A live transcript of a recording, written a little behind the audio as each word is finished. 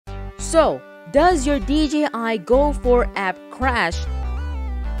So, does your DJI Go 4 app crash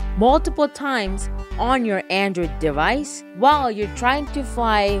multiple times on your Android device while you're trying to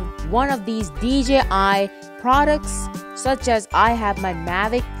fly one of these DJI products, such as I have my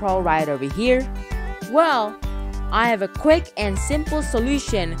Mavic Pro right over here? Well, I have a quick and simple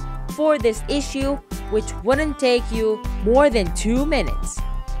solution for this issue, which wouldn't take you more than 2 minutes.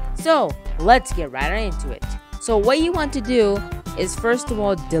 So let's get right into it. So what you want to do is, first of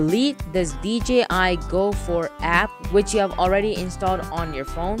all, delete this DJI Go 4 app, which you have already installed on your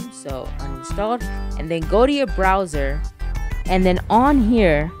phone. So uninstalled, and then go to your browser, and then on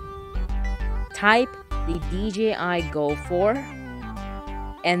here type the DJI Go 4,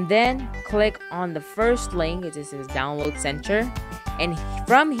 and then click on the first link. It just says download center, and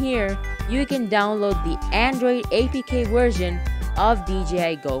from here you can download the Android APK version of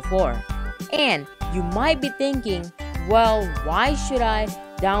DJI Go 4. And you might be thinking, well, why should I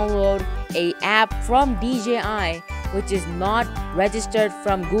download a app from DJI which is not registered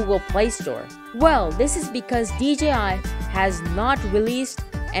from Google Play Store? Well, this is because DJI has not released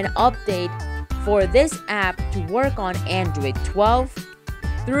an update for this app to work on Android 12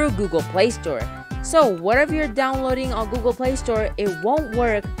 through Google Play Store. So whatever you're downloading on Google Play Store, it won't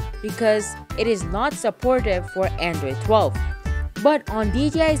work because it is not supportive for Android 12. But on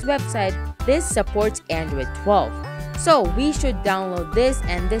DJI's website, this supports Android 12. So we should download this,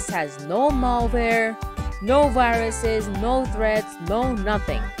 and this has no malware, no viruses, no threats, no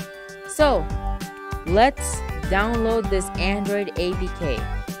nothing. So let's download this Android APK.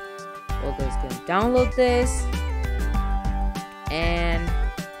 We're just going to download this, and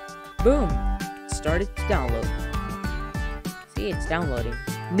boom, started to download. See, it's downloading.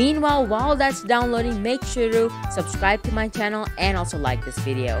 Meanwhile, while that's downloading, make sure to subscribe to my channel and also like this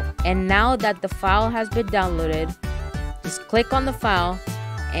video. And now that the file has been downloaded, just click on the file,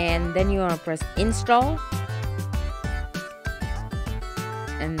 and then you want to press install,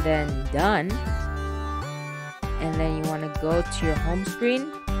 and then done. And then you want to go to your home screen,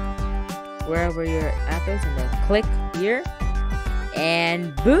 wherever your app is, and then click here,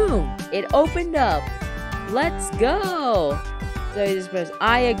 and boom, it opened up. Let's go. So you just press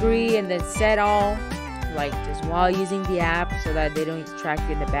I agree and then set all, like just while using the app, so that they don't track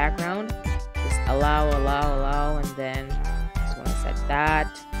you in the background. Just allow, and then just want to set that,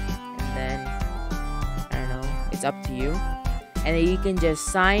 and then I don't know, it's up to you. And then you can just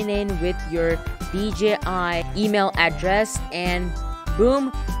sign in with your DJI email address, and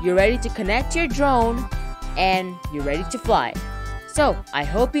boom, you're ready to connect your drone and you're ready to fly. So I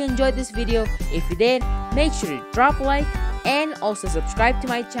hope you enjoyed this video. If you did, make sure to drop a like and also subscribe to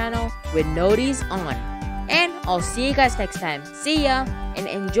my channel with notice on. And I'll see you guys next time. See ya, and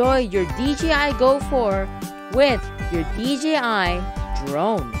enjoy your DJI Go 4 with your DJI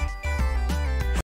drone.